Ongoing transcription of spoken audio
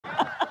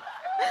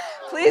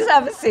Please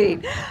have a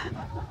seat.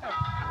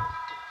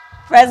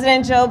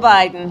 President Joe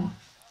Biden,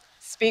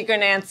 Speaker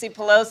Nancy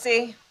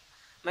Pelosi,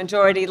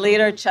 Majority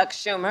Leader Chuck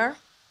Schumer,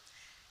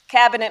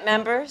 Cabinet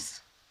members,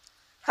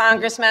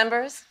 Congress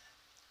members,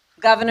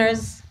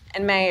 governors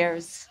and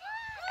mayors,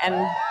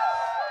 and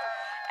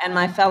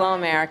my fellow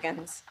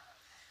Americans.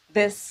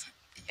 This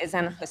is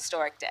an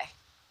historic day.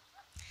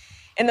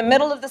 In the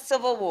middle of the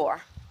Civil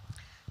War,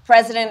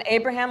 President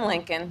Abraham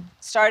Lincoln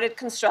started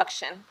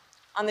construction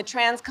on the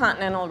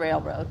Transcontinental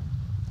Railroad.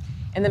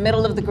 In the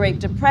middle of the Great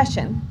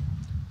Depression,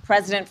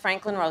 President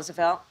Franklin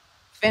Roosevelt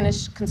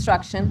finished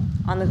construction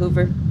on the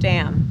Hoover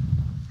Dam.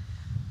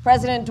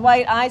 President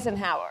Dwight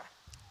Eisenhower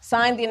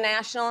signed the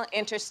National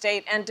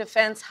Interstate and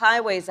Defense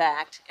Highways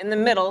Act in the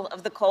middle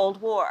of the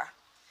Cold War.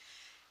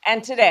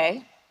 And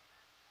today,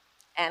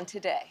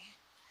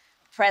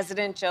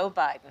 President Joe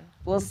Biden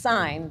will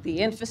sign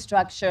the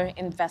Infrastructure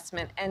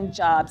Investment and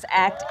Jobs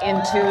Act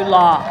into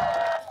law.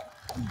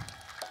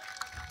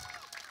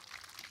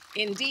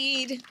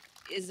 Indeed,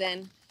 is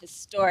an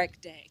historic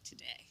day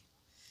today.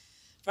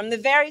 From the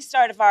very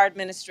start of our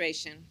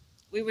administration,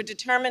 we were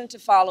determined to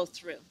follow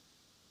through,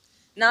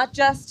 not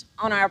just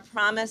on our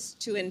promise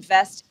to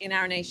invest in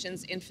our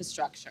nation's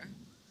infrastructure,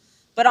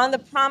 but on the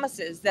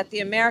promises that the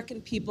American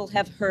people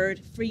have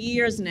heard for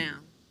years now.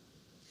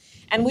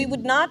 And we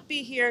would not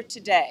be here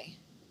today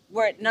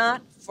were it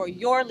not for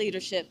your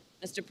leadership,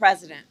 Mr.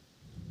 President.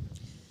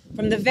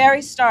 From the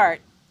very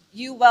start,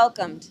 you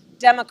welcomed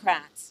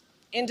Democrats,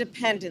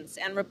 Independents,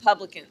 and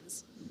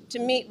Republicans to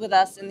meet with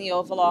us in the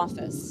Oval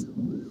Office.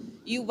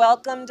 You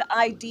welcomed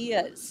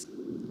ideas.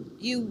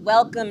 You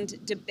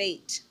welcomed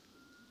debate,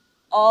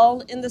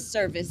 all in the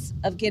service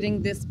of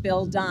getting this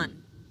bill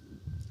done.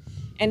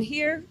 And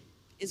here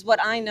is what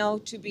I know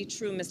to be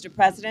true, Mr.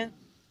 President.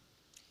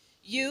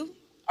 You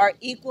are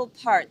equal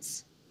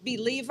parts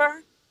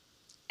believer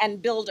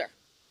and builder.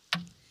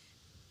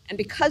 And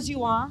because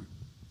you are,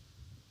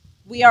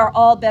 we are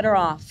all better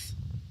off.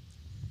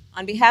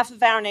 On behalf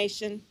of our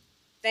nation,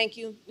 thank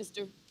you,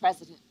 Mr.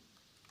 President.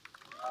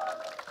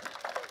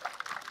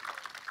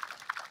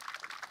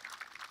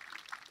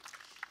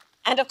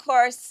 And of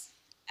course,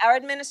 our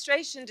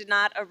administration did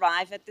not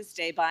arrive at this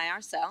day by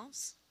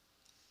ourselves.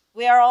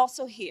 We are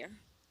also here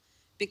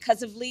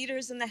because of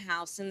leaders in the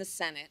House and the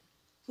Senate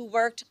who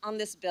worked on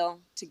this bill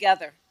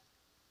together,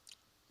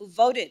 who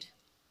voted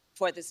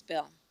for this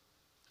bill.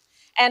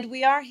 And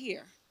we are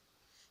here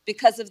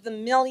because of the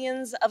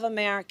millions of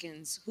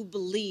Americans who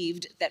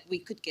believed that we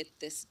could get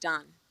this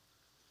done.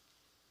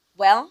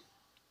 Well,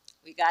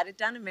 we got it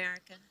done,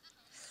 America.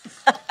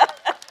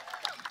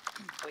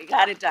 We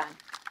got it done.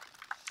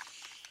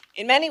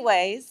 In many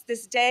ways,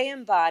 this day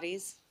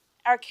embodies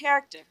our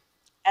character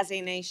as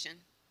a nation.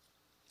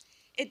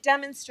 It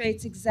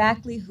demonstrates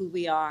exactly who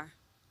we are.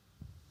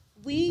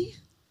 We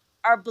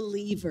are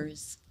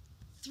believers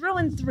through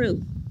and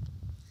through.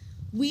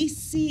 We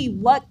see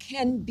what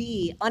can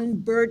be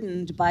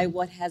unburdened by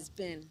what has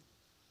been.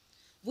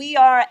 We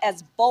are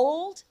as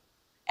bold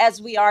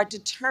as we are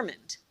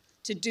determined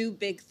to do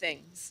big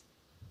things.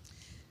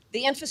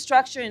 The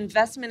Infrastructure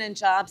Investment and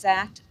Jobs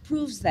Act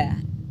proves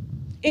that.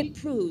 It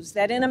proves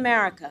that in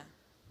America,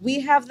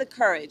 we have the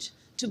courage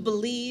to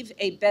believe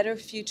a better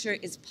future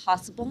is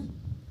possible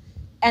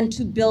and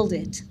to build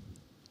it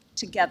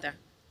together.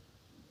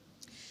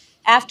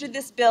 After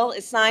this bill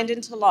is signed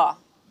into law,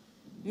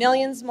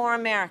 millions more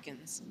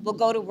Americans will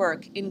go to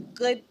work in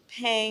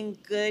good-paying,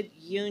 good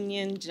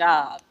union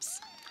jobs.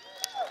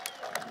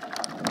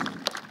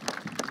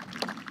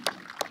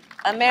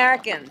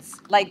 Americans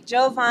like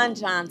Jovan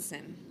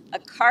Johnson, a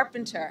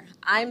carpenter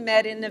I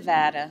met in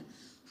Nevada,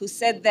 who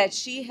said that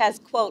she has,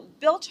 quote,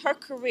 built her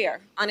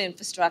career on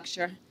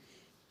infrastructure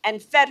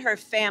and fed her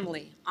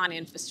family on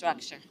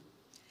infrastructure.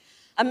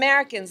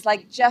 Americans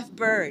like Jeff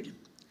Bird,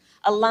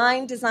 a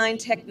line design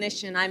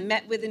technician I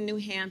met with in New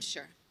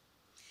Hampshire.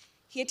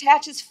 He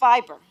attaches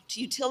fiber to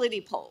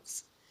utility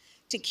poles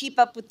to keep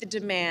up with the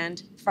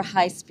demand for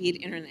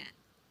high-speed internet.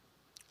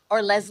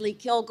 Or Leslie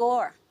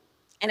Kilgore,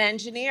 an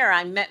engineer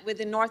I met with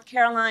in North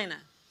Carolina,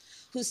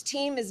 whose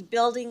team is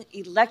building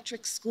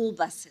electric school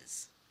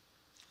buses.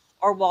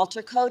 Or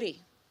Walter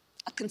Cody,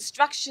 a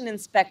construction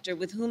inspector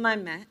with whom I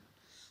met,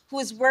 who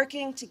is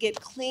working to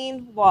get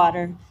clean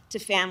water to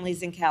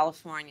families in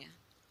California.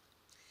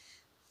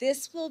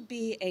 This will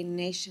be a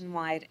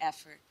nationwide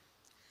effort,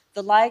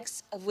 the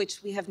likes of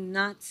which we have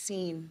not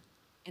seen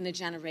in a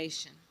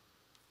generation.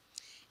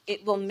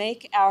 It will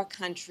make our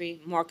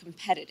country more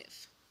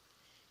competitive,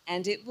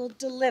 and it will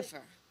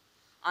deliver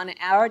on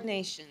our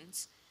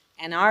nation's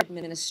and our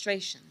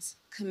administration's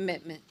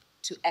commitment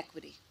to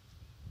equity.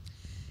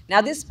 Now,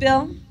 this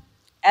bill,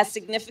 as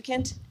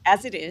significant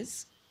as it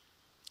is,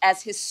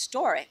 as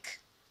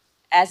historic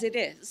as it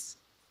is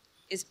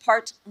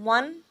part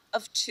one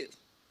of two.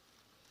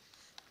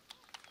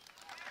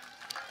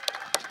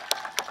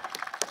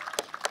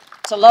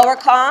 To lower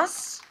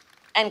costs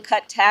and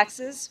cut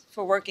taxes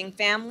for working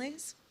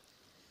families,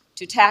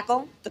 to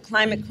tackle the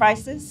climate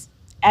crisis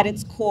at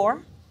its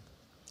core,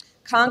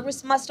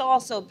 Congress must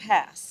also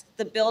pass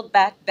the Build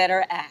Back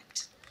Better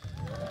Act.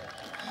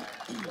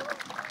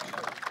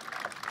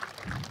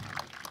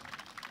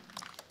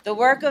 The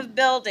work of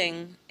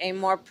building a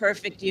more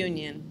perfect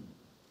union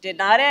did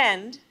not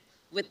end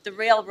with the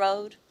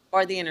railroad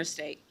or the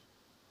interstate,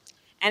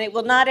 and it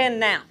will not end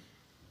now.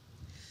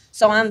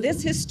 So on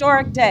this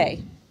historic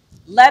day,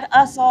 let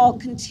us all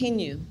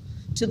continue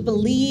to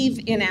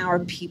believe in our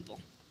people,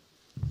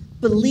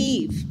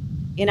 believe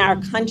in our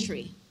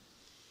country,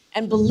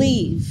 and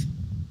believe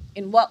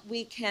in what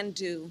we can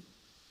do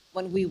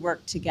when we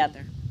work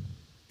together.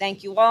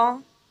 Thank you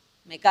all.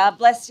 May God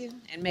bless you,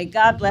 and may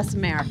God bless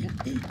America.